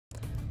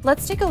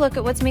Let's take a look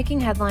at what's making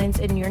headlines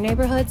in your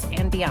neighborhoods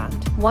and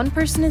beyond. One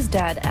person is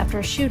dead after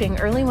a shooting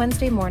early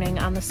Wednesday morning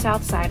on the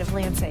south side of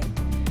Lansing.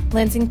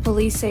 Lansing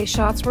police say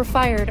shots were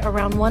fired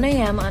around 1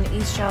 a.m. on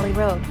East Jolly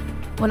Road.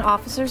 When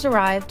officers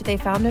arrived, they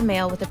found a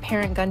male with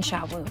apparent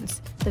gunshot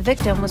wounds. The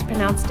victim was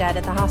pronounced dead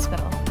at the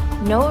hospital.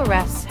 No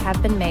arrests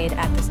have been made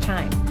at this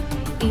time.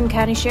 Eaton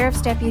County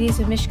Sheriff's deputies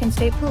and Michigan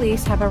State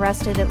Police have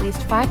arrested at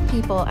least 5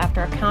 people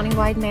after a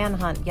countywide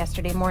manhunt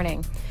yesterday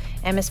morning.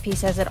 MSP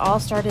says it all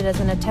started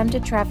as an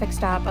attempted traffic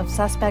stop of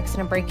suspects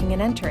in a breaking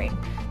and entering.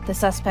 The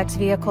suspect's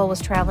vehicle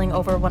was traveling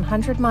over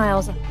 100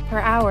 miles per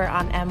hour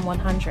on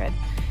M100.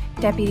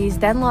 Deputies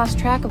then lost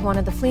track of one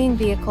of the fleeing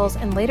vehicles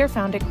and later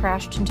found it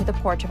crashed into the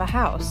porch of a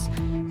house.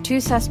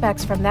 2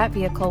 suspects from that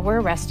vehicle were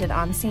arrested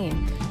on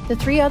scene. The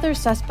 3 other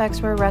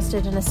suspects were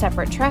arrested in a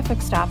separate traffic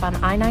stop on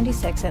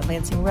I-96 at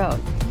Lansing Road.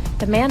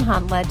 The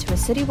manhunt led to a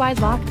citywide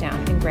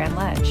lockdown in Grand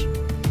Ledge.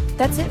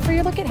 That's it for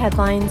your look at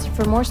headlines.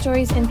 For more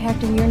stories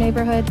impacting your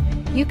neighborhood,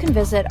 you can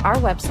visit our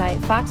website,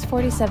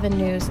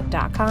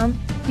 fox47news.com.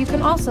 You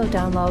can also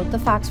download the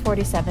Fox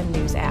 47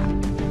 News app.